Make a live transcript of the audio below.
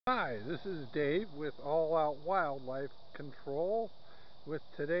Hi, this is Dave with All Out Wildlife Control with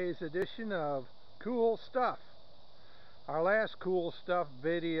today's edition of Cool Stuff. Our last Cool Stuff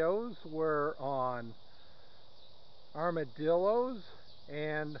videos were on armadillos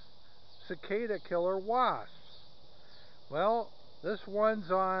and cicada killer wasps. Well, this one's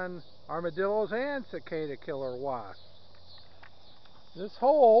on armadillos and cicada killer wasps. This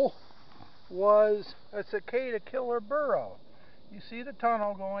hole was a cicada killer burrow. You see the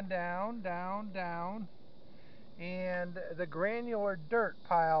tunnel going down, down, down, and the granular dirt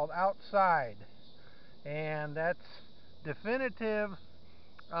piled outside. And that's definitive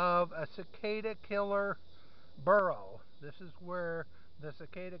of a cicada killer burrow. This is where the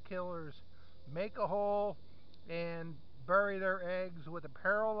cicada killers make a hole and bury their eggs with a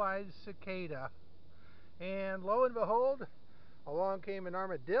paralyzed cicada. And lo and behold, along came an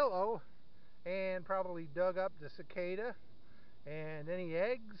armadillo and probably dug up the cicada and any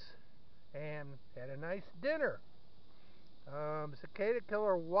eggs and had a nice dinner. Cicada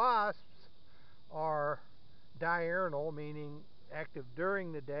killer wasps are diurnal, meaning active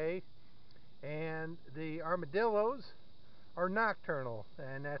during the day, and the armadillos are nocturnal,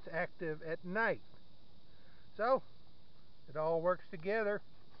 and that's active at night. So it all works together,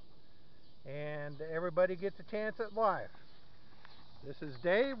 and everybody gets a chance at life. This is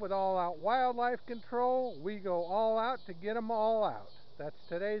Dave with All Out Wildlife Control. We go all out to get them all out. That's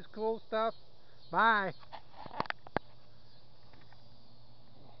today's cool stuff. Bye.